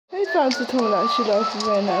They found the Tomodachi life of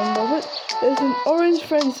Raina and Robert. There's an orange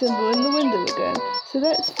friend symbol in the window again. So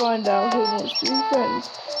let's find out who wants to be friends.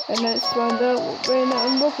 And let's find out what Raina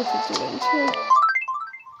and Robert are doing too.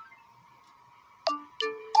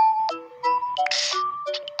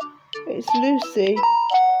 It's Lucy.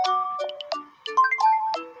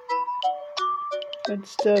 I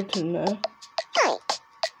disturbed him there. Hi.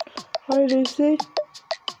 Hi, Lucy.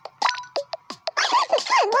 I heard that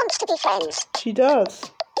Kyan wants to be friends. She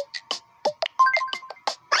does.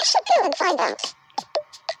 I should go and find out.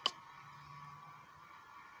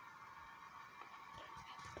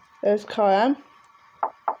 There's Kyan.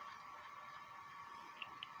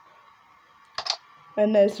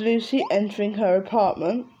 And there's Lucy entering her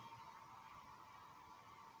apartment.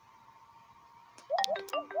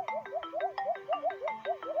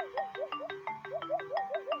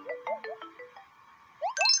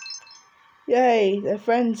 Yay, they're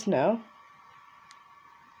friends now.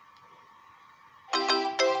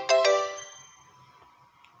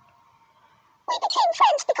 We became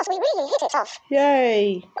friends because we really hit it off.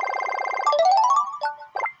 Yay!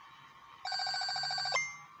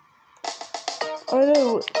 I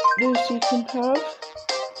know what Lucy can have.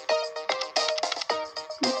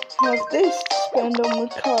 Have this to spend on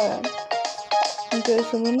with Kyan. And go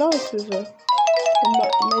somewhere nice with her. And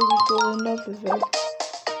maybe fall in love with her.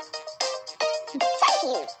 Thank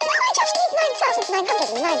you. Now I just need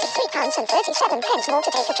 £9,993.37 more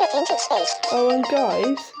to take a trip into space. Oh, and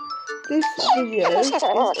guys, this video is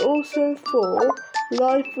also for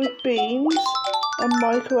Life with Beans and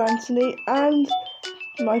Michael Anthony and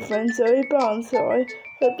my friend Zoe Barnes, so I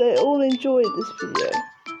hope they all enjoyed this video.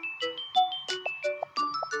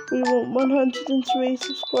 We want 103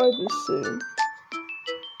 subscribers soon.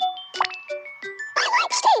 I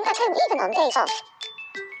like staying at home even on days off.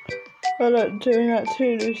 I like doing that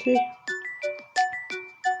too, Lucy.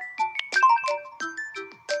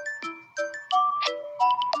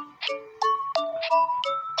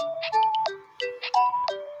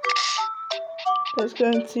 Let's go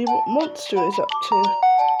and see what Monster is up to.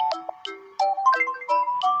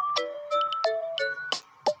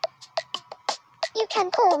 You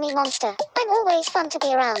can call me Monster. I'm always fun to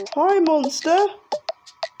be around. Hi, Monster.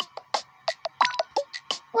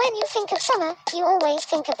 When you think of summer, you always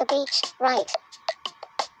think of the beach, right?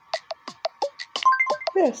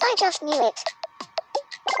 Yes, I just knew it.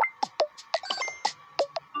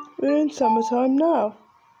 we're in summertime now.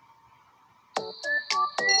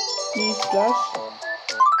 Newsflash.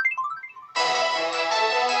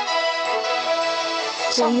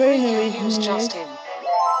 Some Raina breaking news reading just news. in.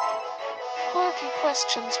 Quirky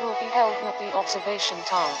questions will be held at the observation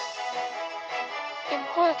tower. In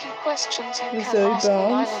quirky questions you With can Zoe ask the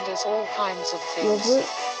Barnes, islanders all kinds of things. Robert,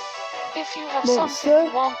 If you have Monster, something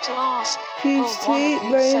you want to ask, Peeves hold one T, of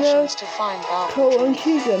these Raina, sessions to find out the Cole and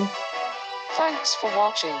truth. Keegan. Thanks for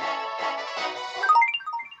watching.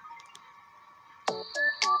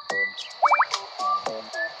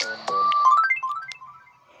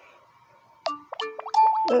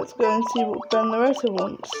 Let's go and see what Ben Loretta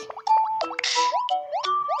wants.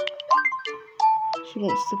 She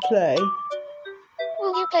wants to play.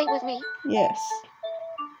 Will you play with me? Yes.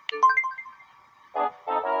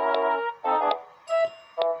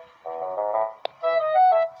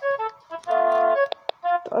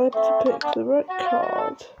 I have to pick the right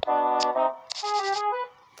card.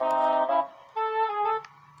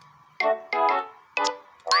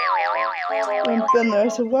 And Ben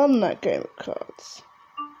Loretta won that game of cards.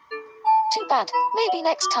 Too bad. Maybe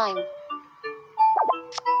next time.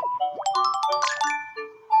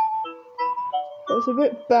 It was a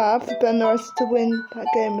bit bad for Ben Loretta to win that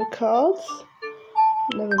game of cards.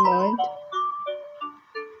 Never mind.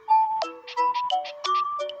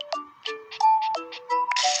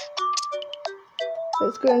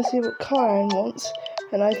 Let's go and see what Kyan wants.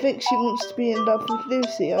 And I think she wants to be in love with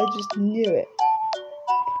Lucy. I just knew it.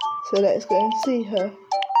 So let's go and see her.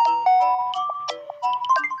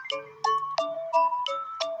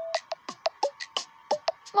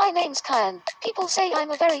 My name's Kyan. People say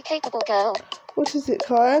I'm a very capable girl. What is it,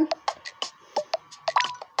 Kyan?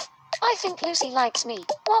 I think Lucy likes me.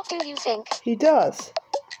 What do you think? He does.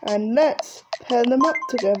 And let's pair them up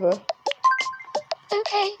together.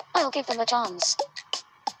 Okay, I'll give them a chance.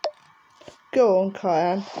 Go on,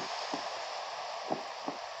 Kyan.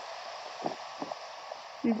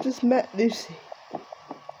 You've just met Lucy.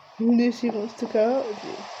 And Lucy wants to go out with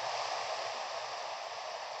you.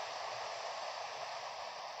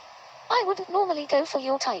 I wouldn't normally go for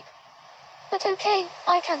your type. But okay,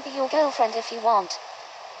 I can be your girlfriend if you want.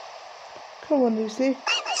 Come on, Lucy.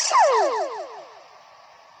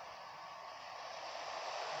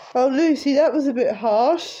 Oh, Lucy, that was a bit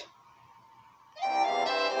harsh.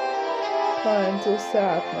 Kyan's all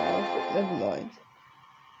sad now, but never mind.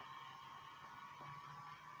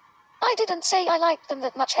 I didn't say I liked them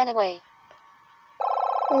that much anyway.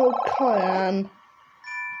 Oh, Kyan.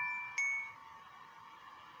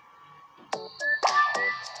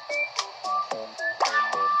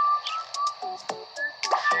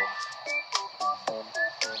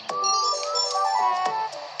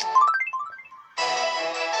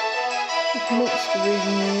 Monster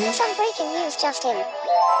reading news. Some breaking news just in.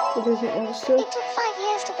 What is it, Monster? It took 5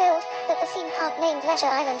 years to build, but the theme park named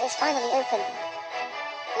Leisure Island is finally open.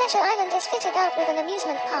 Leisure Island is fitted out with an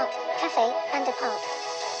amusement park, cafe, and a park.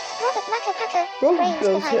 Robert Macapaca, the brains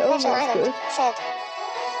behind Leisure Island, said,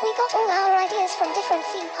 "We got all our ideas from different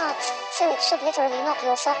theme parks, so it should literally knock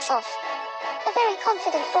your socks off." A very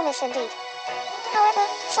confident promise indeed. However,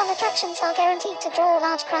 some attractions are guaranteed to draw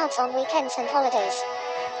large crowds on weekends and holidays.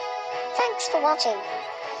 Thanks for watching.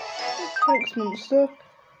 Thanks, Monster.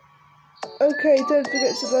 Okay, don't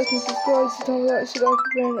forget to like and subscribe to Tomodachi,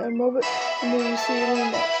 Ben and Robert, and we will see you in the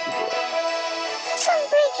next video. Some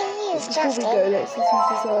breaking news Before just we in. go, let's listen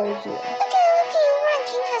to this IGN. The Girl Appeal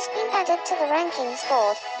ranking has been added to the rankings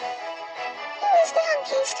board. Who is the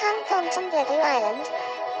hunkiest hunk on Tomodachi Island?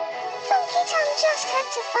 Funky Tom just had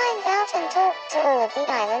to find out and talk to all of the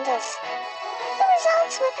islanders. The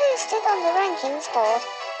results were posted on the rankings board.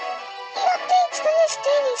 He updates the list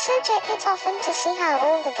daily, so check it often to see how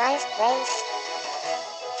all the guys place.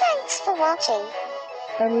 Thanks for watching.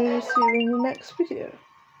 And we will see you in the next video.